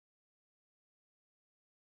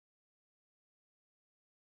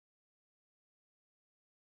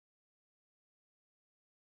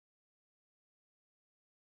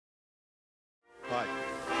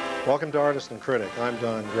Welcome to Artist and Critic. I'm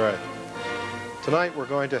Don Gray. Tonight we're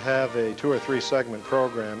going to have a 2 or 3 segment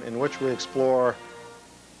program in which we explore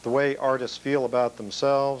the way artists feel about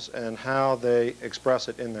themselves and how they express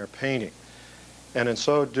it in their painting. And in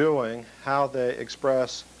so doing, how they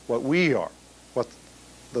express what we are, what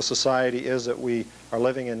the society is that we are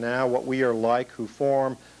living in now, what we are like, who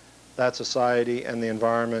form that society and the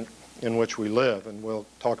environment in which we live. And we'll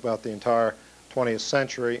talk about the entire 20th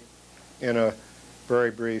century in a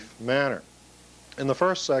very brief manner. In the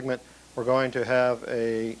first segment, we're going to have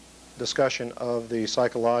a discussion of the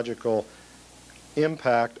psychological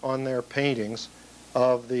impact on their paintings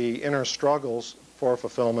of the inner struggles for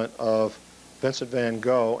fulfillment of Vincent van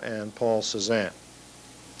Gogh and Paul Cézanne.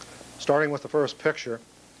 Starting with the first picture,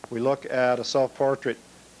 we look at a self-portrait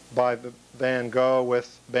by Van Gogh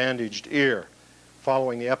with bandaged ear,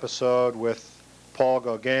 following the episode with Paul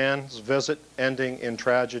Gauguin's visit ending in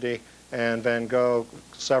tragedy and Van Gogh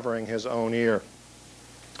severing his own ear.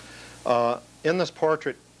 In this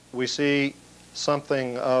portrait, we see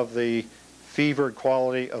something of the fevered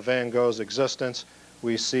quality of Van Gogh's existence.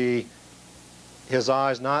 We see his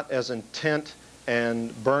eyes not as intent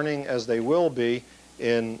and burning as they will be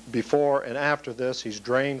in before and after this. He's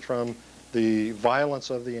drained from the violence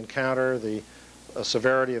of the encounter, the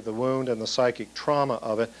severity of the wound, and the psychic trauma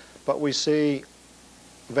of it. But we see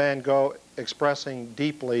Van Gogh expressing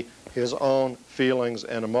deeply his own feelings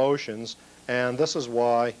and emotions, and this is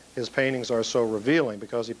why his paintings are so revealing,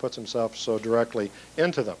 because he puts himself so directly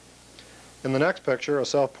into them. In the next picture, a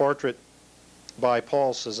self-portrait by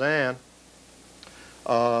Paul Cézanne,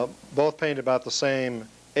 both painted about the same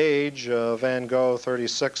age, Van Gogh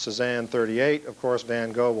 36, Cézanne 38. Of course,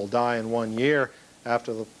 Van Gogh will die in 1 year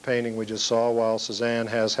after the painting we just saw, while Cézanne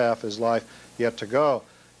has half his life yet to go.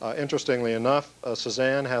 Interestingly enough,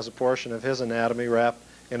 Cézanne has a portion of his anatomy wrapped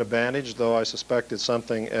in a bandage, though I suspect it's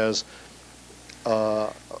something as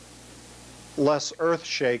less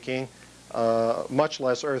earth-shaking, much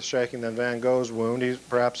less earth-shaking than Van Gogh's wound.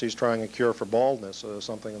 Perhaps he's trying a cure for baldness or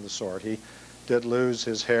something of the sort. He did lose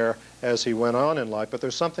his hair as he went on in life, but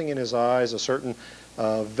there's something in his eyes, a certain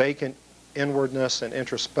vacant inwardness and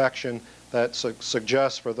introspection that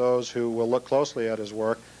suggests for those who will look closely at his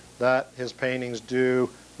work that his paintings do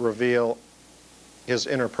reveal his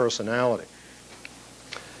inner personality.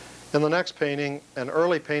 In the next painting, an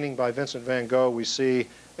early painting by Vincent van Gogh, we see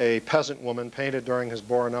a peasant woman painted during his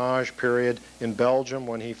Borinage period in Belgium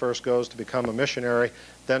when he first goes to become a missionary,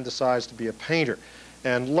 then decides to be a painter.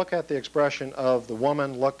 And look at the expression of the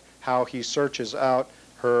woman. Look how he searches out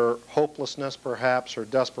her hopelessness, perhaps, her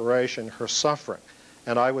desperation, her suffering.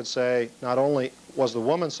 And I would say not only was the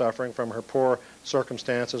woman suffering from her poor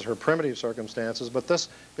circumstances, her primitive circumstances, but this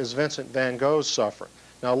is Vincent van Gogh's suffering.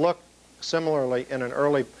 Now look similarly in an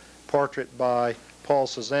early portrait by Paul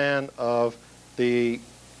Cézanne of the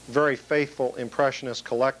very faithful Impressionist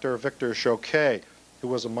collector Victor Chauquet, who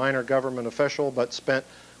was a minor government official but spent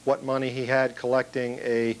what money he had collecting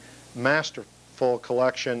a masterful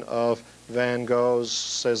collection of Van Gogh's,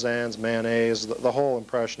 Cézanne's, Manet's, the whole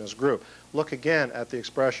Impressionist group. Look again at the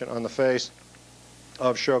expression on the face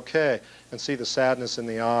of Chauquet and see the sadness in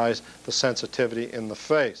the eyes, the sensitivity in the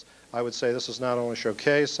face. I would say this is not only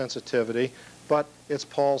Chauquet's sensitivity, but it's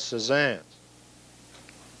Paul Cézanne's.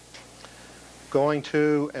 Going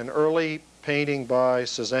to an early painting by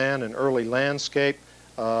Cézanne, an early landscape,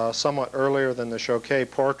 somewhat earlier than the Chauquet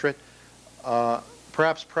portrait,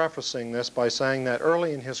 perhaps prefacing this by saying that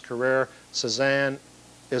early in his career, Cézanne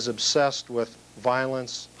is obsessed with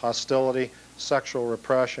violence, hostility, sexual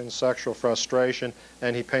repression, sexual frustration,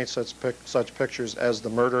 and he paints such pictures as the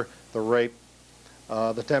murder, the rape,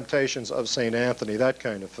 the temptations of St. Anthony, that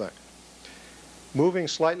kind of thing. Moving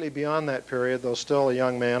slightly beyond that period, though still a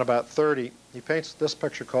young man, about 30, he paints this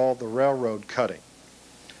picture called The Railroad Cutting.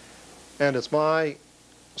 And it's my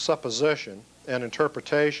supposition and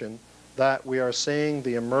interpretation that we are seeing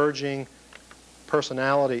the emerging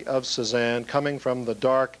personality of Cézanne coming from the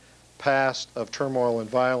dark past of turmoil and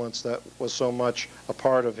violence that was so much a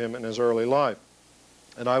part of him in his early life.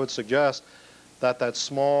 And I would suggest that that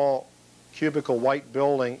small cubicle white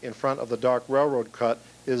building in front of the dark railroad cut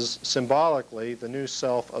is symbolically the new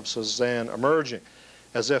self of Cézanne emerging,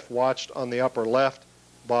 as if watched on the upper left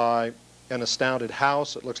by an astounded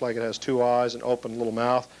house. It looks like it has 2 eyes, an open little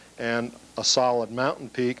mouth, and a solid mountain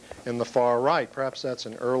peak in the far right. Perhaps that's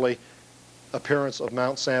an early appearance of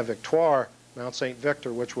Mount Saint-Victoire, Mount St.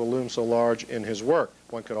 Victor, which will loom so large in his work.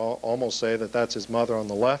 One could almost say that that's his mother on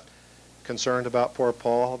the left, concerned about poor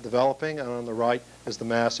Paul developing, and on the right is the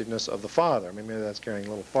massiveness of the father. I mean, maybe that's carrying a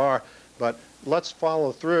little far, but let's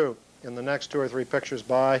follow through in the next 2 or 3 pictures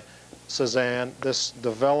by Cézanne this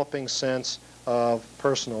developing sense of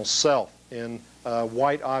personal self in a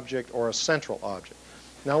white object or a central object.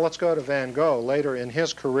 Now let's go to Van Gogh later in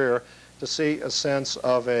his career to see a sense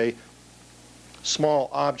of a small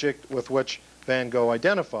object with which Van Gogh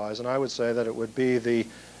identifies, and I would say that it would be the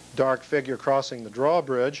dark figure crossing the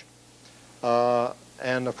drawbridge.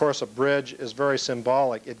 And of course a bridge is very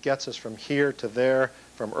symbolic. It gets us from here to there,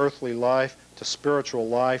 from earthly life to spiritual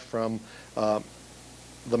life, from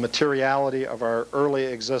the materiality of our early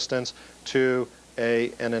existence to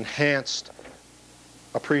an enhanced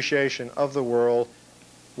appreciation of the world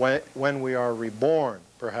when we are reborn,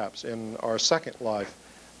 perhaps, in our second life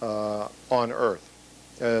on earth.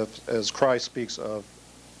 As Christ speaks of,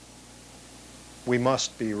 we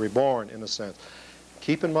must be reborn, in a sense.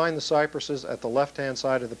 Keep in mind the cypresses at the left-hand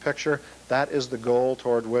side of the picture. That is the goal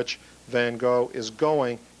toward which Van Gogh is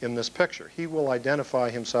going in this picture. He will identify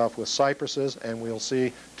himself with cypresses, and we'll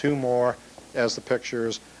see two more as the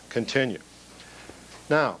pictures continue.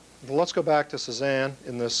 Now, let's go back to Cézanne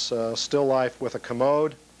in this still life with a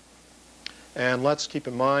commode, and let's keep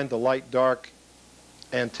in mind the light-dark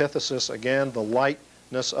antithesis again, the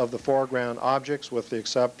lightness of the foreground objects with the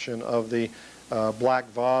exception of the black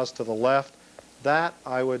vase to the left. That,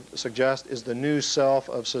 I would suggest, is the new self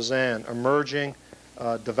of Cézanne, emerging,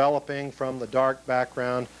 developing from the dark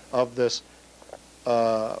background of this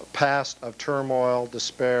past of turmoil,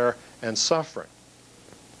 despair, and suffering.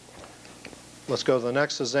 Let's go to the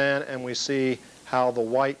next Cézanne, and we see how the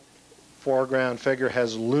white foreground figure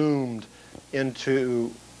has loomed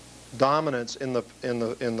into dominance in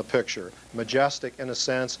the picture. Majestic in a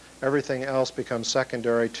sense, everything else becomes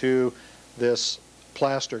secondary to this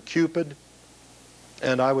plaster Cupid.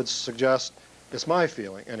 And I would suggest, it's my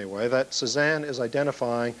feeling anyway, that Cézanne is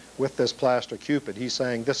identifying with this plaster Cupid. He's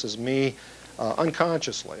saying, this is me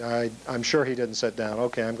unconsciously. I'm sure he didn't sit down,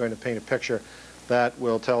 okay, I'm going to paint a picture that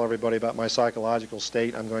will tell everybody about my psychological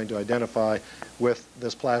state. I'm going to identify with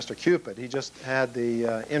this plaster Cupid. He just had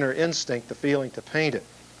the inner instinct, the feeling to paint it.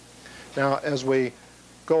 Now, as we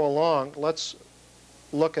go along, let's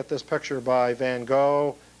look at this picture by Van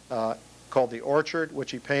Gogh called The Orchard, which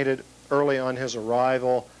he painted early on his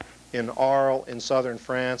arrival in Arles in southern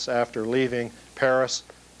France after leaving Paris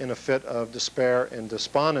in a fit of despair and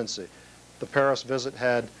despondency. The Paris visit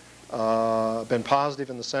had been positive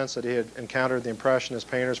in the sense that he had encountered the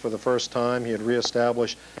Impressionist painters for the first time. He had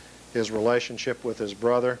reestablished his relationship with his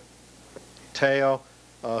brother, Theo,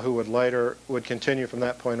 who would continue from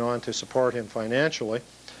that point on to support him financially.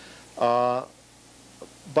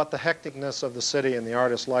 But the hecticness of the city and the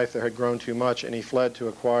artist's life there had grown too much, and he fled to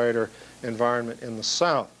a quieter environment in the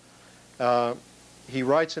south. He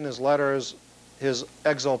writes in his letters his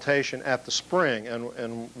exultation at the spring,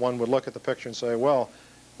 and one would look at the picture and say, well,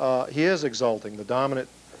 he is exulting. The dominant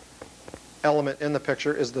element in the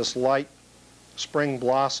picture is this light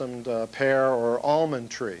spring-blossomed pear or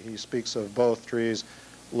almond tree. He speaks of both trees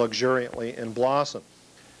luxuriantly in blossom.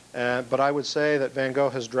 But I would say that Van Gogh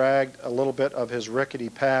has dragged a little bit of his rickety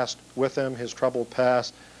past with him, his troubled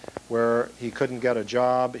past, where he couldn't get a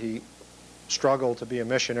job. He struggled to be a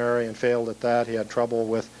missionary and failed at that. He had trouble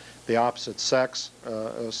with the opposite sex,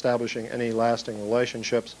 establishing any lasting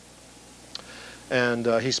relationships. And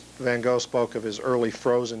Van Gogh spoke of his early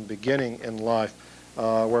frozen beginning in life,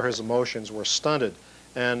 where his emotions were stunted.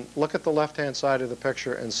 And look at the left-hand side of the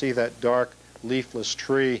picture and see that dark, leafless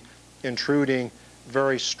tree intruding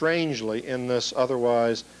very strangely in this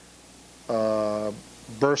otherwise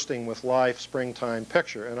bursting with life springtime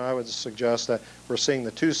picture. And I would suggest that we're seeing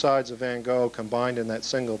the two sides of Van Gogh combined in that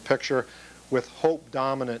single picture, with hope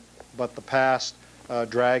dominant, but the past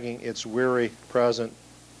dragging its weary present,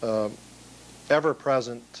 ever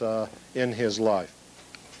present in his life.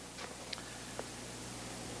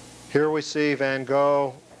 Here we see Van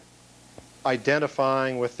Gogh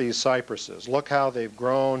identifying with these cypresses. Look how they've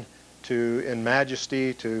grown in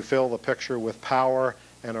majesty to fill the picture with power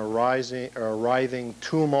and a writhing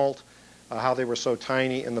tumult, how they were so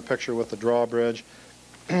tiny in the picture with the drawbridge.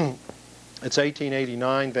 It's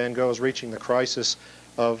 1889. Van Gogh is reaching the crisis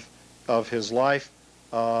of his life.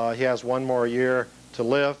 He has one more year to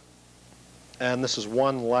live, and this is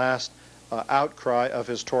one last outcry of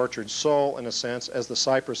his tortured soul, in a sense, as the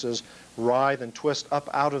cypresses writhe and twist up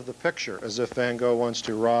out of the picture, as if Van Gogh wants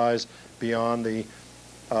to rise beyond the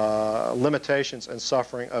limitations and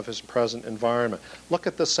suffering of his present environment. Look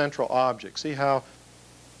at the central object. See how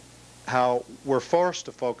we're forced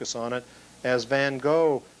to focus on it, as Van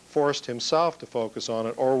Gogh forced himself to focus on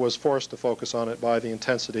it, or was forced to focus on it by the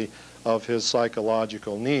intensity of his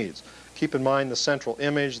psychological needs. Keep in mind the central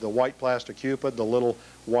image, the white plaster Cupid, the little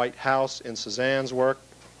white house in Cézanne's work.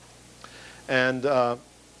 And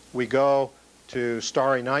we go to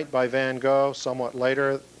Starry Night by Van Gogh somewhat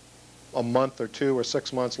later, a month or 2 or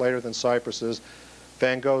 6 months later than Cypresses.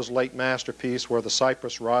 Van Gogh's late masterpiece, where the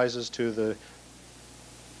cypress rises to the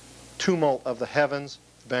tumult of the heavens.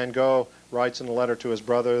 Van Gogh writes in a letter to his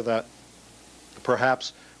brother that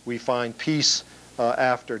perhaps we find peace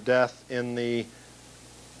after death in the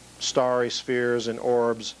starry spheres and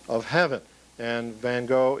orbs of heaven. And Van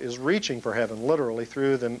Gogh is reaching for heaven, literally,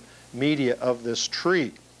 through the media of this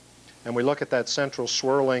tree. And we look at that central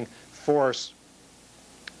swirling force,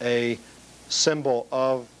 a symbol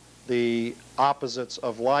of the opposites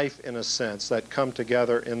of life, in a sense, that come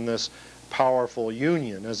together in this powerful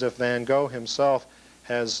union, as if Van Gogh himself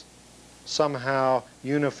has somehow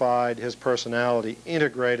unified his personality,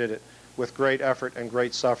 integrated it with great effort and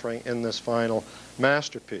great suffering in this final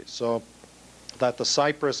masterpiece. So that the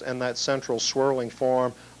cypress and that central swirling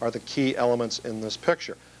form are the key elements in this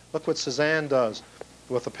picture. Look what Cézanne does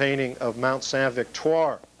with the painting of Mount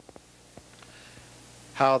Saint-Victoire,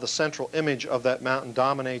 how the central image of that mountain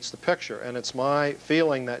dominates the picture. And it's my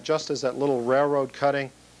feeling that just as that little railroad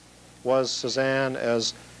cutting was Cézanne,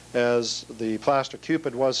 as the plaster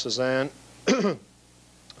Cupid was Cézanne,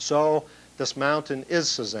 so this mountain is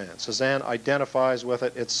Cézanne. Cézanne identifies with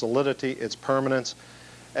it, its solidity, its permanence,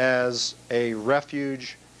 as a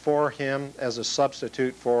refuge for him, as a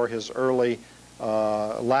substitute for his early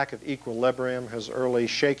lack of equilibrium, his early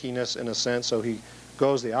shakiness, in a sense. So he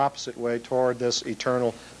goes the opposite way toward this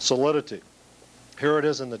eternal solidity. Here it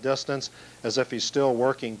is in the distance, as if he's still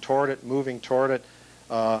working toward it, moving toward it.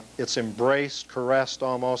 It's embraced, caressed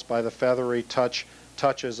almost by the feathery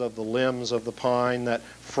touches of the limbs of the pine that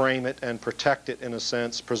frame it and protect it, in a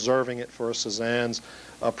sense, preserving it for Cézanne's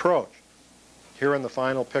approach. Here in the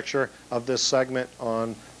final picture of this segment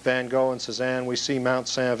on Van Gogh and Cézanne, we see Mount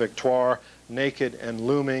Saint-Victoire naked and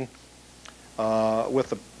looming,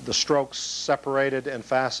 with the strokes separated and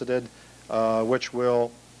faceted, which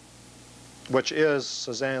is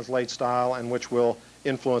Cézanne's late style and which will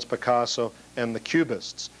influence Picasso and the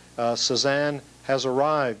Cubists. Cézanne has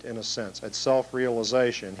arrived, in a sense, at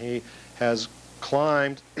self-realization. He has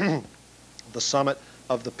climbed the summit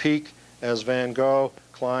of the peak, as Van Gogh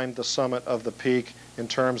climbed the summit of the peak in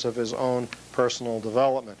terms of his own personal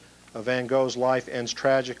development. Van Gogh's life ends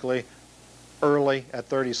tragically early at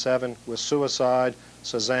 37 with suicide.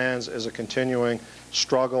 Cézanne's is a continuing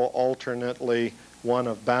struggle, alternately one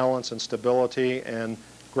of balance and stability and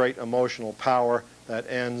great emotional power, that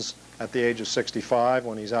ends at the age of 65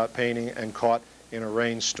 when he's out painting and caught in a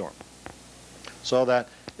rainstorm. So that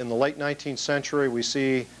in the late 19th century we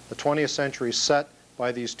see the 20th century set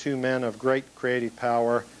by these two men of great creative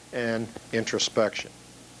power and introspection.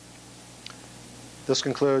 This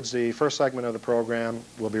concludes the first segment of the program.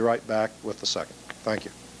 We'll be right back with the second. Thank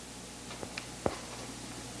you.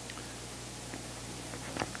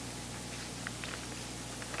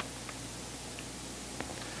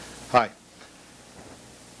 Hi.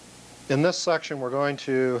 In this section we're going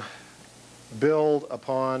to build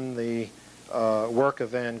upon the work of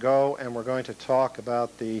Van Gogh, and we're going to talk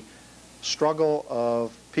about the struggle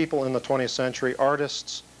of people in the 20th century,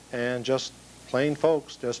 artists and just plain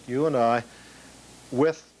folks, just you and I,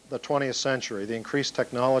 with the 20th century, the increased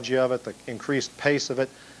technology of it, the increased pace of it,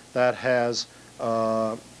 that has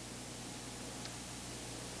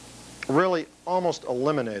really almost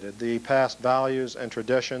eliminated the past values and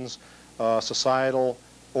traditions, societal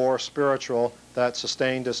or spiritual, that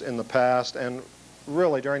sustained us in the past. And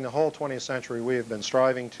really during the whole 20th century we have been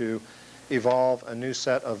striving to evolve a new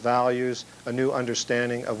set of values, a new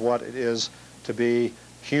understanding of what it is to be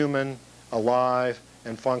human, alive,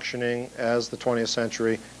 and functioning as the 20th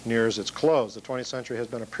century nears its close. The 20th century has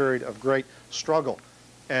been a period of great struggle.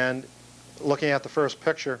 And looking at the first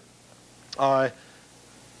picture, I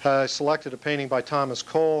selected a painting by Thomas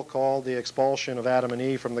Cole called The Expulsion of Adam and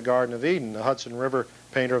Eve from the Garden of Eden, a Hudson River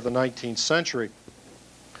painter of the 19th century.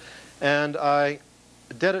 And I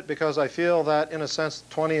did it because I feel that, in a sense,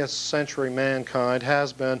 20th century mankind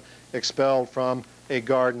has been expelled from a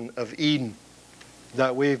Garden of Eden,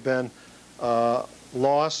 that we've been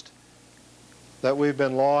lost,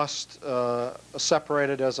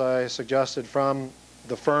 separated, as I suggested, from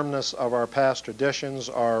the firmness of our past traditions,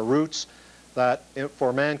 our roots, that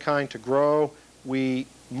for mankind to grow, we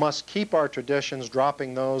must keep our traditions,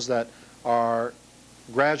 dropping those that are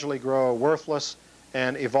gradually grow worthless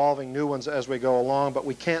and evolving new ones as we go along, but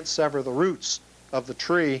we can't sever the roots of the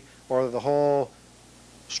tree or the whole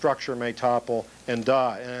structure may topple and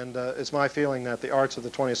die. And it's my feeling that the arts of the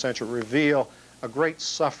 20th century reveal a great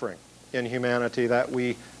suffering in humanity that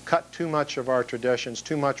we cut too much of our traditions.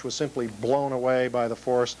 Too much was simply blown away by the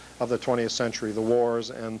force of the 20th century, the wars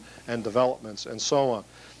and developments and so on.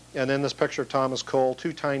 And in this picture of Thomas Cole,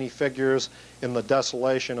 two tiny figures in the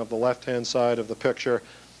desolation of the left-hand side of the picture.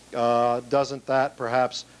 Doesn't that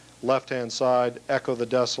perhaps left-hand side echo the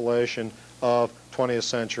desolation of 20th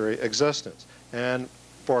century existence? And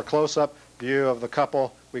for a close-up view of the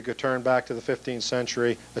couple, we could turn back to the 15th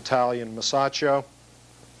century Italian Masaccio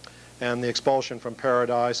and the expulsion from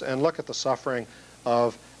paradise, and look at the suffering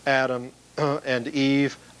of Adam and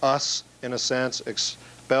Eve, us in a sense,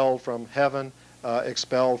 expelled from heaven,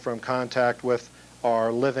 expelled from contact with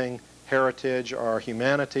our living heritage, our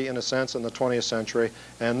humanity in a sense in the 20th century.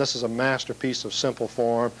 And this is a masterpiece of simple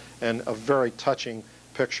form and a very touching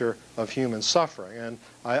picture of human suffering. And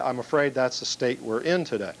I'm afraid that's the state we're in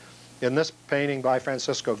today. In this painting by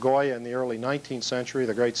Francisco Goya in the early 19th century,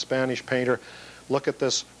 the great Spanish painter, look at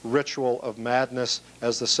this ritual of madness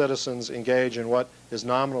as the citizens engage in what is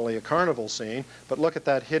nominally a carnival scene, but look at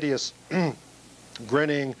that hideous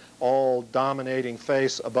grinning, all-dominating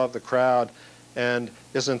face above the crowd. And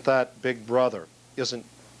isn't that Big Brother? Isn't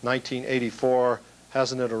 1984,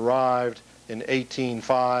 hasn't it arrived in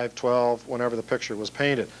 1805, 12, whenever the picture was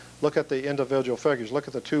painted? Look at the individual figures. Look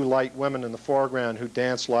at the two light women in the foreground who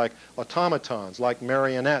dance like automatons, like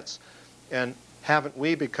marionettes. And haven't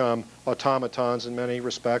we become automatons in many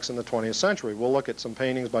respects in the 20th century? We'll look at some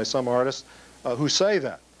paintings by some artists who say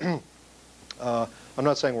that. I'm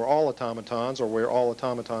not saying we're all automatons or we're all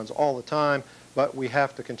automatons all the time, but we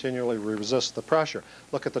have to continually resist the pressure.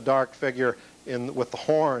 Look at the dark figure with the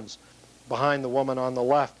horns behind the woman on the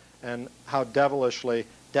left, and how devilish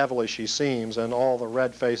he seems, and all the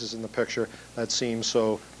red faces in the picture that seem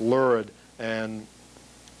so lurid and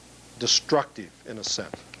destructive in a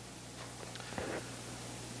sense.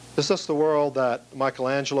 Is this the world that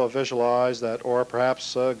Michelangelo visualized, or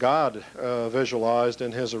perhaps God visualized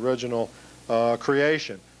in his original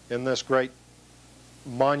creation? In this great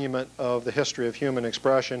monument of the history of human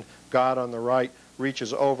expression, God on the right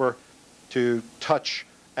reaches over to touch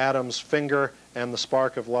Adam's finger, and the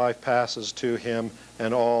spark of life passes to him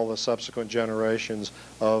and all the subsequent generations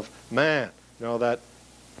of man. You know, that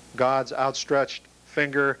God's outstretched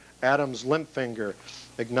finger, Adam's limp finger,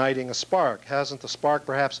 igniting a spark. Hasn't the spark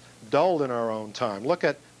perhaps dulled in our own time? Look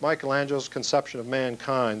at Michelangelo's conception of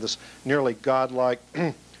mankind, this nearly godlike,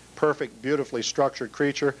 perfect, beautifully structured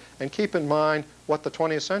creature, and keep in mind what the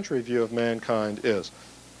 20th century view of mankind is.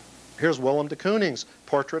 Here's Willem de Kooning's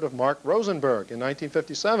portrait of Mark Rosenberg in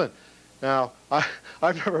 1957. Now,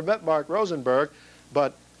 I've never met Mark Rosenberg,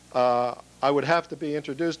 but I would have to be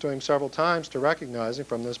introduced to him several times to recognize him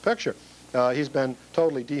from this picture. He's been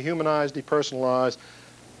totally dehumanized, depersonalized,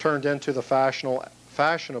 turned into the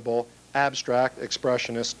fashionable abstract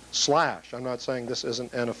expressionist slash. I'm not saying this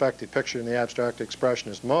isn't an effective picture in the abstract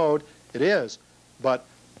expressionist mode. It is. But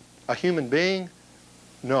a human being?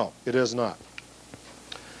 No, it is not.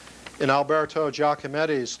 In Alberto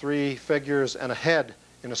Giacometti's Three Figures and a Head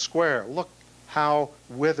in a Square, look how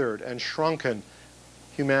withered and shrunken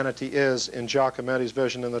humanity is in Giacometti's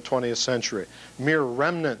vision in the 20th century. Mere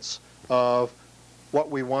remnants of what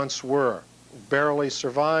we once were, barely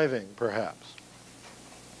surviving, perhaps.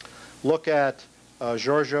 Look at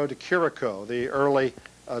Giorgio de Chirico, the early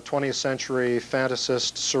 20th century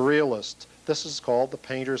fantasist surrealist. This is called the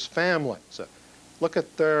painter's family. So look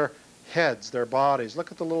at their heads, their bodies.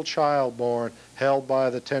 Look at the little child born, held by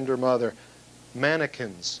the tender mother.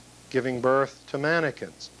 Mannequins giving birth to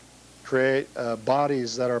mannequins. Create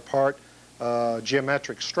bodies that are part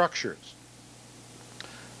geometric structures.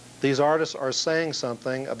 These artists are saying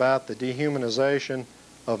something about the dehumanization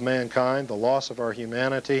of mankind, the loss of our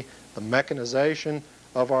humanity, the mechanization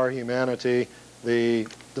of our humanity, the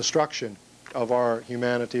destruction of our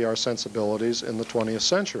humanity, our sensibilities in the 20th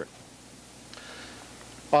century.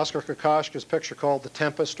 Oskar Kokoschka's picture called The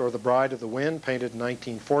Tempest or The Bride of the Wind, painted in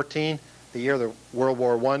 1914, the year the World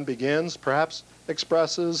War I begins, perhaps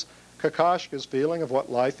expresses Kokoschka's feeling of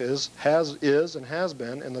what life is and has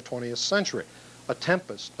been in the 20th century. A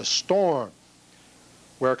tempest, a storm,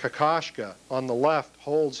 where Kokoschka on the left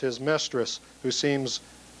holds his mistress, who seems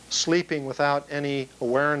sleeping without any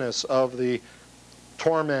awareness of the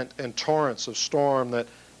torment and torrents of storm that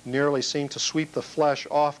nearly seem to sweep the flesh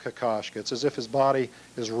off Kokoschka. It's as if his body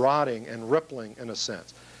is rotting and rippling in a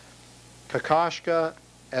sense. Kokoschka,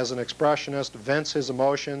 as an expressionist, vents his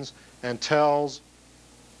emotions and tells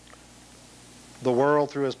the world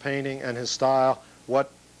through his painting and his style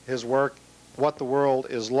what his work, what the world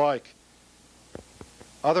is like.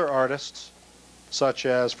 Other artists, such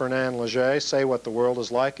as Fernand Léger, say what the world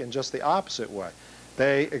is like in just the opposite way.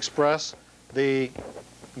 They express the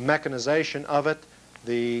mechanization of it,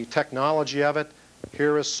 the technology of it.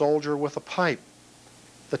 Here is Soldier with a pipe,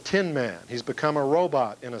 the Tin Man. He's become a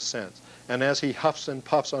robot in a sense. And as he huffs and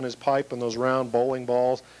puffs on his pipe and those round bowling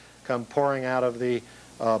balls come pouring out of the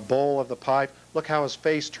bowl of the pipe, look how his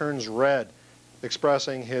face turns red,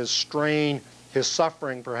 expressing his strain, his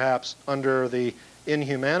suffering perhaps under the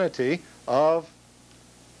inhumanity of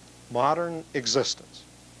modern existence.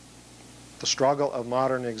 The struggle of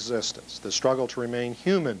modern existence, the struggle to remain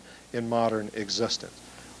human in modern existence,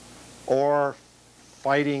 or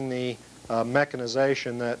fighting the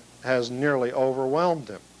mechanization that has nearly overwhelmed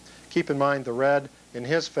him. Keep in mind the red in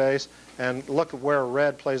his face, and look at where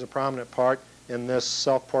red plays a prominent part in this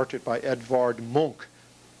self-portrait by Edvard Munch,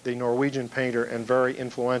 the Norwegian painter and very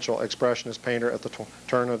influential expressionist painter at the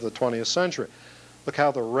turn of the 20th century. Look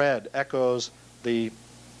how the red echoes the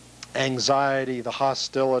anxiety, the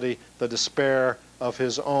hostility, the despair of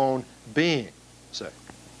his own being, say.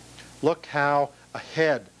 Look how a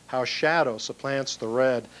head, how shadow supplants the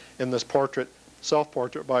red in this portrait,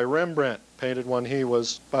 self-portrait by Rembrandt, painted when he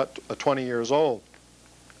was about 20 years old.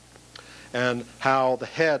 And how the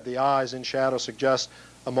head, the eyes in shadow suggest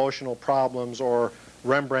emotional problems, or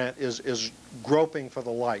Rembrandt is groping for the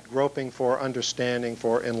light, groping for understanding,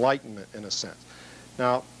 for enlightenment in a sense.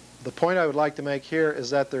 Now, the point I would like to make here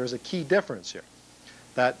is that there is a key difference here,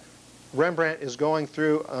 that Rembrandt is going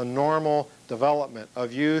through a normal development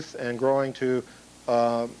of youth and growing to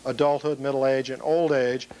adulthood, middle age, and old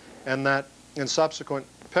age, and that in subsequent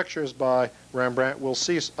pictures by Rembrandt we'll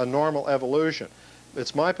see a normal evolution.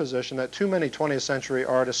 It's my position that too many 20th century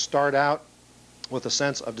artists start out with a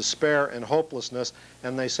sense of despair and hopelessness,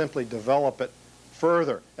 and they simply develop it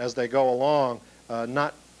further as they go along,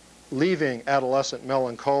 not leaving adolescent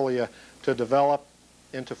melancholia to develop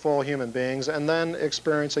into full human beings, and then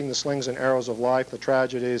experiencing the slings and arrows of life, the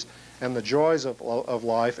tragedies and the joys of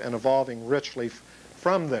life, and evolving richly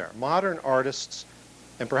from there. Modern artists,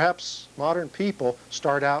 and perhaps modern people,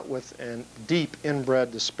 start out with a deep inbred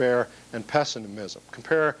despair and pessimism.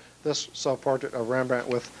 Compare this self-portrait of Rembrandt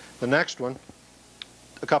with the next one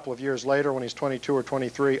a couple of years later when he's 22 or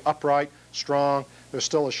 23, upright, strong. There's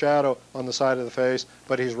still a shadow on the side of the face,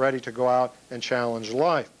 but he's ready to go out and challenge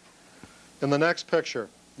life. In the next picture,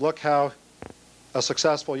 look how a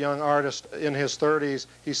successful young artist in his 30s,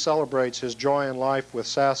 he celebrates his joy in life with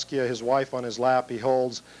Saskia, his wife, on his lap. He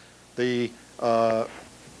holds the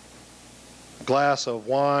glass of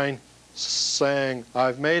wine, saying,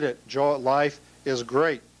 "I've made it. Joy, life is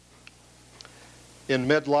great." In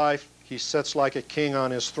midlife, he sits like a king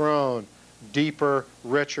on his throne, deeper,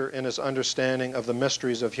 richer in his understanding of the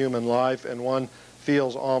mysteries of human life, and one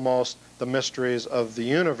feels almost the mysteries of the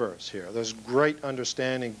universe here. There's great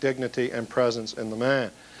understanding, dignity, and presence in the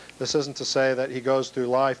man. This isn't to say that he goes through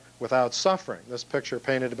life without suffering. This picture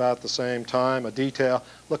painted about the same time, a detail.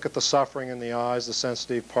 Look at the suffering in the eyes, the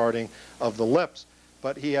sensitive parting of the lips.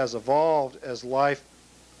 But he has evolved as life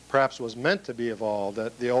perhaps was meant to be evolved,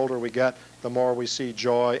 that the older we get, the more we see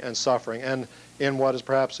joy and suffering. And in what is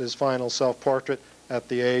perhaps his final self-portrait at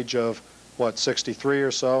the age of, 63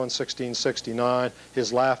 or so, in 1669,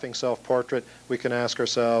 his laughing self-portrait, we can ask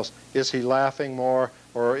ourselves, is he laughing more,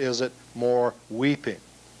 or is it more weeping?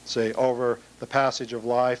 Say, over the passage of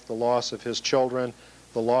life, the loss of his children,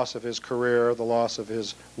 the loss of his career, the loss of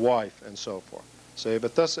his wife, and so forth. See,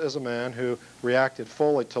 but this is a man who reacted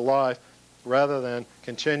fully to life, rather than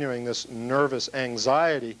continuing this nervous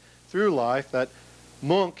anxiety through life that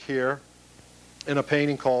Munch here, in a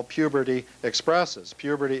painting called Puberty, expresses.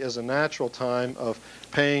 Puberty is a natural time of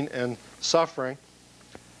pain and suffering,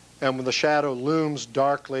 and when the shadow looms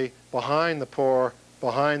darkly behind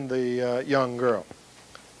the young girl.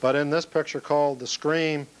 But in this picture called The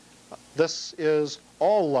Scream, this is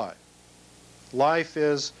all life. Life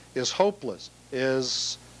is hopeless,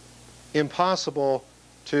 is impossible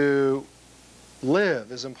to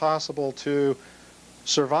live, is impossible to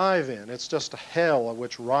survive in. It's just a hell of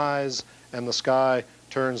which rise and the sky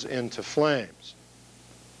turns into flames.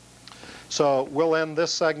 So we'll end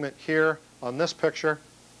this segment here on this picture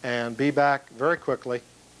and be back very quickly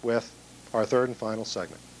with our third and final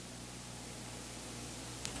segment.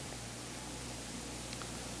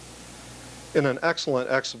 In an excellent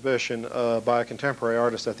exhibition by a contemporary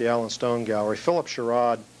artist at the Alan Stone Gallery, Philip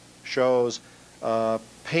Sherrod shows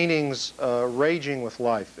paintings raging with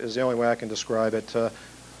life, is the only way I can describe it.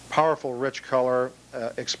 Powerful, rich color,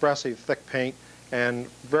 expressive, thick paint, and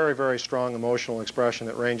very, very strong emotional expression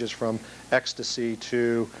that ranges from ecstasy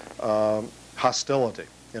to hostility,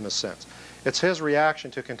 in a sense. It's his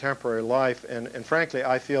reaction to contemporary life, and frankly,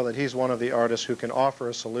 I feel that he's one of the artists who can offer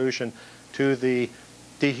a solution to the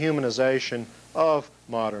dehumanization of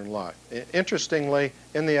modern life. Interestingly,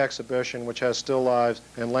 in the exhibition, which has still lives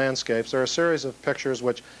and landscapes, there are a series of pictures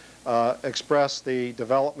which express the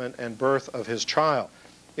development and birth of his child.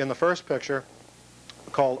 In the first picture,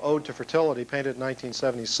 called Ode to Fertility, painted in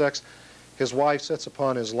 1976, his wife sits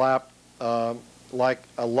upon his lap like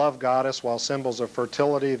a love goddess, while symbols of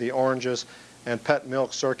fertility, the oranges, and pet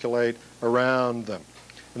milk circulate around them.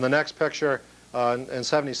 In the next picture, in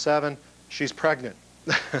 77, she's pregnant,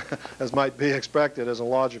 as might be expected as a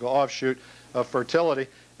logical offshoot of fertility,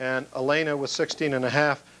 and Elena with 16 and a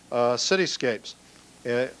half cityscapes.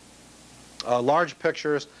 Large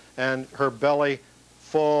pictures and her belly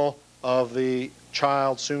full of the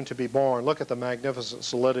child soon to be born. Look at the magnificent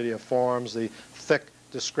solidity of forms, the thick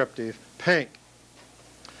descriptive pink.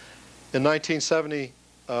 In 1970,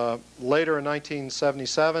 later in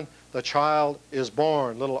 1977, the child is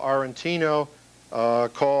born, little Arantino,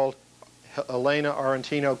 called Elena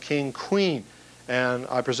Arantino King Queen. And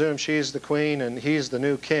I presume she's the queen and he's the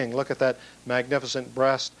new king. Look at that magnificent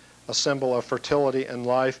breast, a symbol of fertility and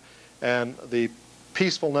life, and the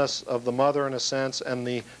peacefulness of the mother in a sense, and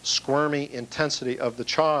the squirmy intensity of the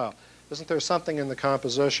child. Isn't there something in the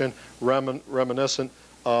composition reminiscent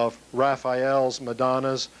of Raphael's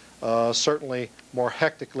Madonnas, certainly more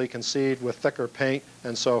hectically conceived with thicker paint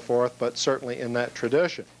and so forth, but certainly in that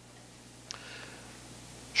tradition.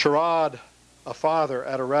 Sherrod, a father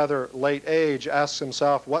at a rather late age, asks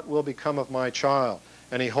himself, what will become of my child?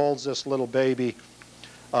 And he holds this little baby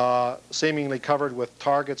seemingly covered with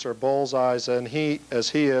targets or bullseyes, and as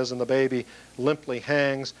he is, and the baby limply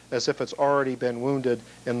hangs as if it's already been wounded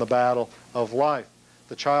in the battle of life.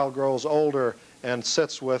 The child grows older and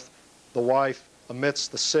sits with the wife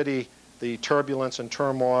amidst the city, the turbulence and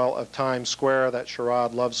turmoil of Times Square that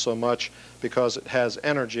Sherrod loves so much because it has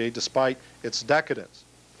energy despite its decadence.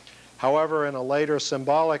 However, in a later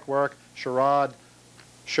symbolic work, Sherrod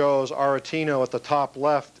shows Aretino at the top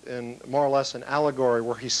left in more or less an allegory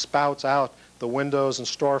where he spouts out the windows and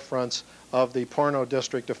storefronts of the porno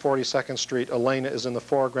district of 42nd Street. Elena is in the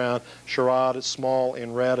foreground. Sherrod is small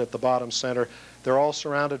in red at the bottom center. They're all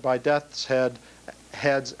surrounded by death's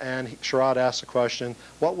heads, and Sherrod asks the question,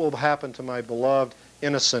 what will happen to my beloved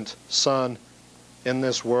innocent son in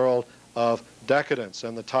this world of decadence?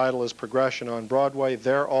 And the title is Progression on Broadway.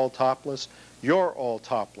 They're all topless. You're all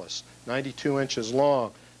topless. 92 inches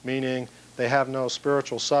long, meaning they have no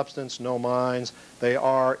spiritual substance, no minds. They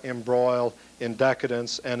are embroiled in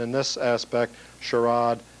decadence, and in this aspect,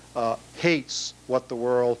 Sherrod hates what the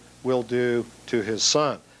world will do to his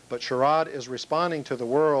son. But Sherrod is responding to the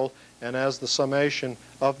world, and as the summation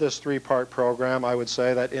of this three-part program, I would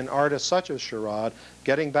say that in artists such as Sherrod,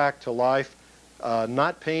 getting back to life,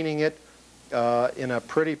 not painting it in a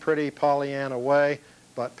pretty Pollyanna way,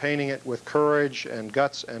 but painting it with courage and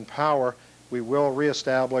guts and power, we will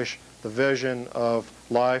reestablish the vision of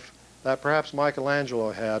life that perhaps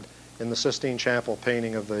Michelangelo had in the Sistine Chapel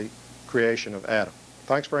painting of the creation of Adam.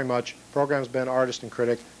 Thanks very much. Program's been Artist and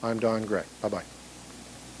Critic. I'm Don Gray. Bye-bye.